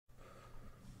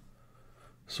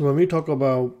So when we talk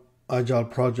about agile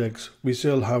projects, we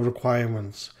still have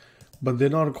requirements, but they're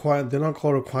not called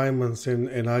requirements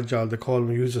in agile. They call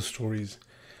them user stories.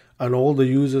 And all the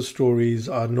user stories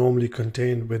are normally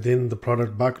contained within the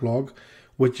product backlog,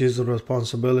 which is the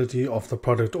responsibility of the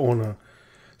product owner.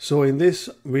 So in this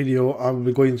video, I'll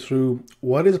be going through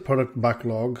what is product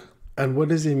backlog and what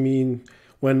does it mean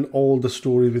when all the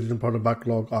stories within the product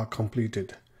backlog are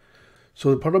completed. So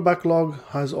the product backlog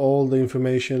has all the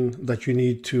information that you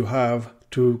need to have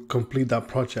to complete that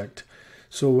project.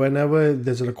 So whenever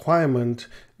there's a requirement,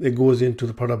 it goes into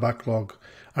the product backlog.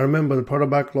 And remember, the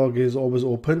product backlog is always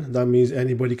open. That means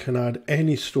anybody can add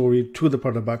any story to the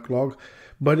product backlog,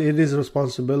 but it is the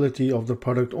responsibility of the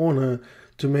product owner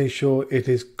to make sure it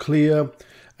is clear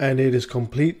and it is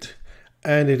complete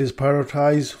and it is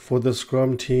prioritized for the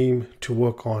Scrum team to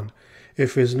work on.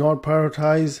 If it's not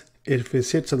prioritized, if it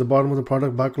sits at the bottom of the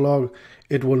product backlog,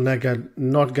 it will not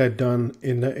get done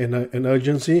in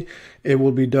urgency. It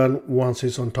will be done once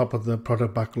it's on top of the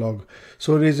product backlog.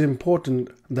 So it is important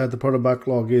that the product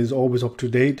backlog is always up to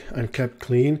date and kept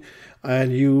clean.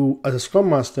 And you, as a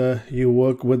Scrum Master, you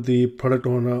work with the product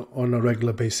owner on a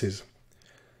regular basis.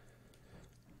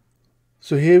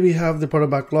 So here we have the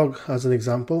product backlog as an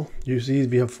example. You see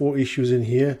we have 4 issues in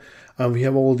here, and we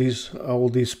have all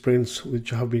these sprints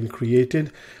which have been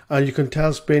created, and you can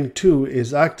tell sprint 2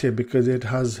 is active because it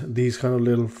has these kind of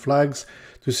little flags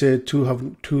to say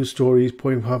two stories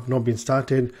point have not been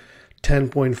started,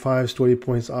 10.5 story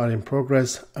points are in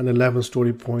progress, and 11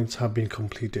 story points have been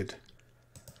completed.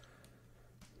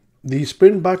 The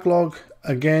sprint backlog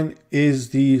again is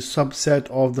the subset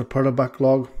of the product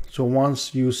backlog. So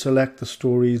once you select the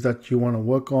stories that you want to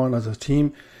work on as a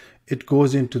team, it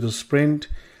goes into the sprint,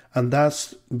 and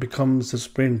that becomes the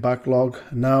sprint backlog.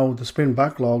 Now the sprint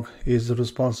backlog is the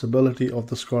responsibility of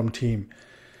the Scrum team.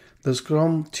 The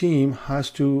Scrum team has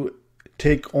to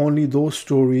take only those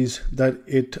stories that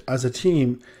it as a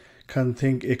team can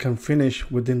think it can finish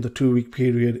within the 2-week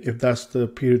period, if that's the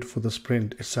period for the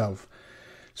sprint itself.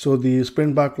 So the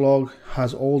sprint backlog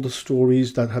has all the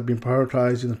stories that have been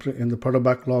prioritized in the product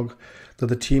backlog that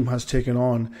the team has taken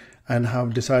on and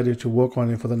have decided to work on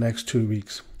it for the next 2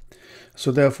 weeks.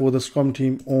 So therefore the Scrum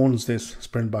team owns this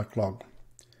sprint backlog.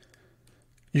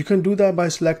 You can do that by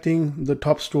selecting the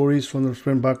top stories from the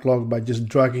sprint backlog by just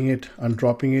dragging it and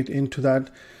dropping it into that.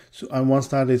 So, and once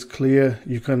that is clear,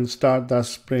 you can start that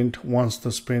sprint once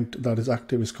the sprint that is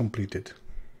active is completed.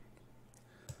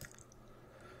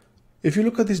 If you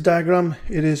look at this diagram,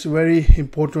 it is very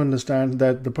important to understand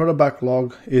that the product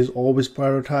backlog is always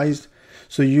prioritized.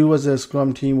 So you as a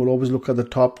Scrum team will always look at the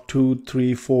top 2,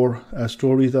 3, 4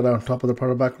 stories that are on top of the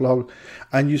product backlog,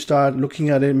 and you start looking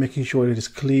at it, making sure it is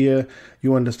clear.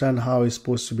 You understand how it's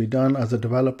supposed to be done. As a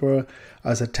developer,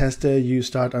 as a tester, you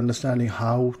start understanding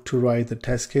how to write the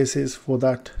test cases for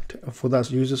that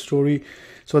user story.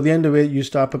 So at the end of it, you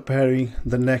start preparing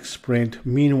the next sprint.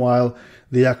 Meanwhile,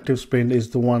 the active sprint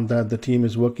is the one that the team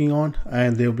is working on,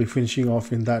 and they'll be finishing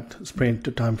off in that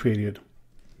sprint time period.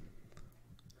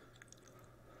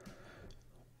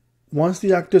 Once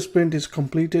the active sprint is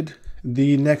completed,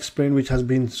 the next sprint, which has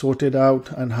been sorted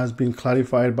out and has been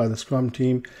clarified by the Scrum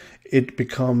team, it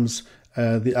becomes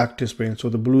the active sprint. So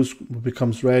the blue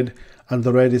becomes red, and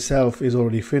the red itself is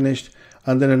already finished.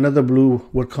 And then another blue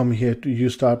will come here to you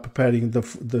start preparing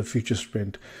the future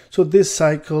sprint. So this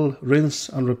cycle, rinse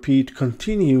and repeat,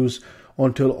 continues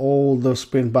until all the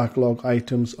sprint backlog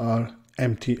items are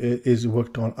empty, is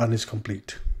worked on and is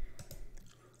complete.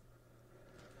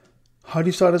 How do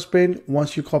you start a sprint?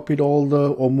 Once you copied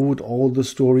or moved all the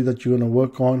story that you're going to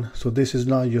work on. So this is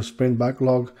now your sprint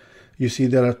backlog. You see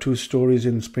there are 2 stories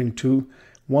in sprint 2.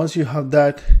 Once you have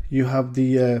that, you have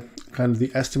the kind of the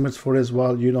estimates for it as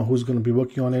well. You know who's going to be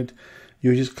working on it.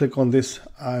 You just click on this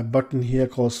button here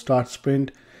called Start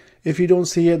Sprint. If you don't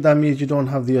see it, that means you don't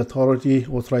have the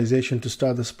authorization to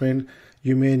start the sprint.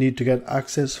 You may need to get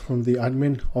access from the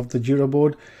admin of the Jira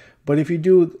board. But if you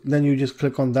do, then you just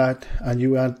click on that and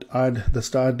you add the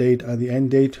start date and the end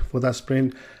date for that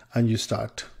sprint, and you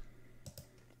start.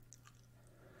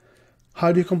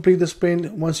 How do you complete the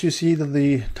sprint? Once you see that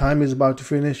the time is about to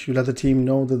finish, you let the team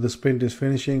know that the sprint is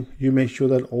finishing. You make sure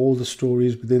that all the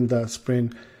stories within that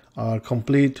sprint are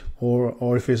complete,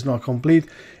 or if it's not complete,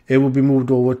 it will be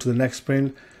moved over to the next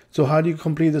sprint. So how do you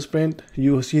complete the sprint?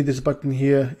 You see this button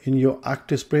here in your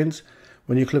active sprints.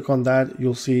 When you click on that,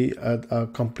 you'll see a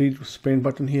complete sprint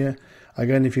button here.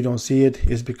 Again, if you don't see it,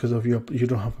 it's because of you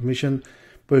don't have permission.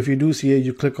 But if you do see it,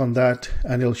 you click on that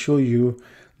and it'll show you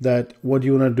that what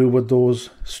you want to do with those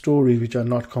stories which are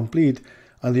not complete.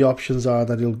 And the options are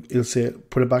that it'll say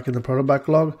put it back in the product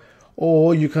backlog,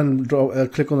 Or you can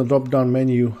click on the drop down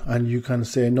menu and you can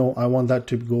say, no, I want that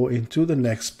to go into the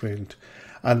next sprint.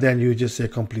 And then you just say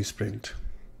complete sprint.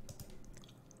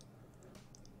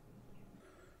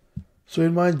 So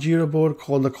in my Jira board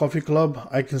called the Coffee Club,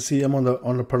 I can see I'm on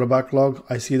the product backlog.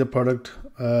 I see the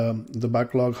the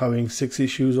backlog having 6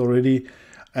 issues already.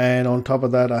 And on top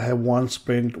of that, I have 1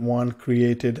 sprint, 1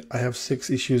 created. I have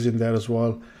 6 issues in there as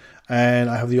well. And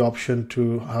I have the option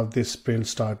to have this sprint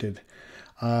started.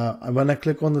 And when I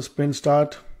click on the sprint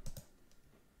start,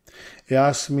 it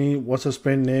asks me what's the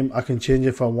sprint name. I can change it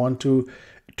if I want to.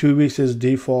 2 weeks is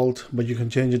default, but you can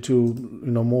change it to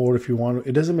more if you want.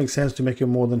 It doesn't make sense to make it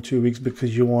more than 2 weeks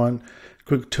because you want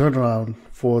quick turnaround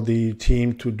for the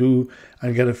team to do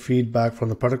and get a feedback from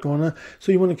the product owner.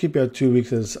 So you want to keep it at 2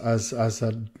 weeks as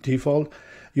a default.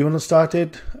 You want to start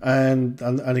it and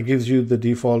it gives you the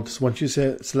default. So once you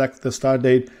select the start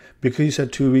date, because you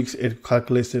said 2 weeks, it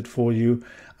calculates it for you,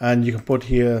 and you can put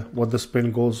here what the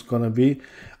sprint goal is going to be.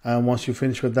 And once you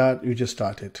finish with that, you just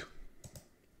start it.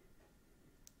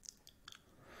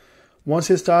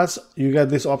 Once it starts, you get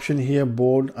this option here,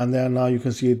 board, and then now you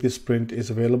can see this sprint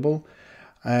is available.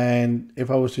 And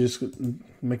if I was to just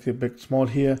make it a bit small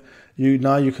here,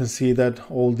 now you can see that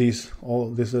all this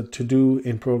is to do,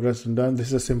 in progress, and done. This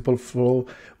is a simple flow,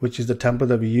 which is the template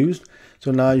that we used. So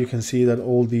now you can see that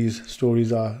all these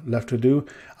stories are left to do,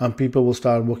 and people will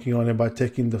start working on it by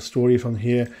taking the story from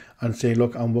here and say,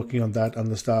 look, I'm working on that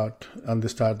and the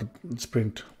start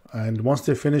sprint. And once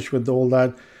they finish with all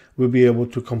that, we'll be able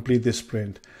to complete this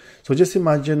sprint. So just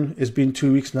imagine it's been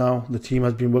 2 weeks now. The team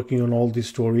has been working on all these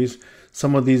stories.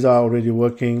 Some of these are already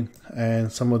working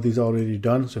and some of these are already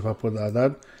done. So if I put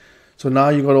that. So now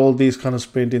you got all these kind of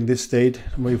sprint in this state.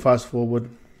 When you fast forward.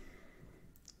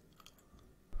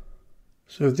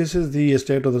 So if this is the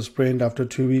state of the sprint after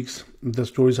 2 weeks, the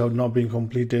stories have not been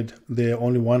completed.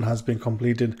 Only one has been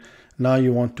completed. Now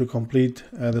you want to complete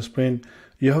the sprint.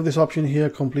 You have this option here,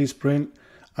 complete sprint.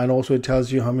 And also it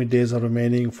tells you how many days are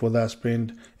remaining for that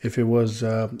sprint. If it was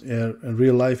in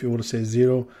real life, it would say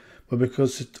 0. But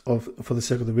because for the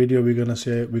sake of the video, we're going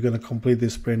to complete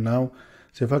this sprint now.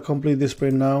 So if I complete this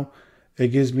sprint now, it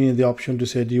gives me the option to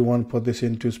say, do you want to put this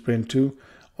into sprint 2?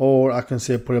 Or I can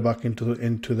say put it back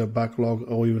into the backlog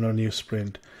or even a new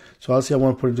sprint. So I'll say I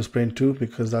want to put it into sprint 2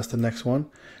 because that's the next one.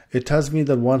 It tells me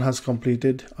that 1 has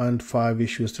completed and 5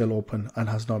 issues still open and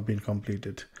has not been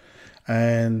completed.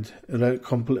 And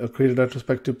create a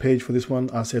retrospective page for this one.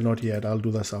 I'll say not yet, I'll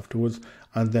do this afterwards,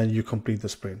 and then you complete the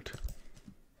sprint.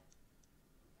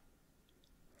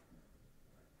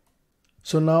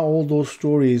 So now all those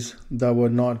stories that were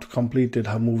not completed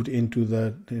have moved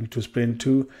into sprint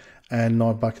 2 and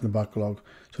not back in the backlog.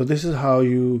 So this is how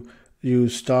you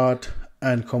start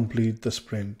and complete the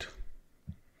sprint.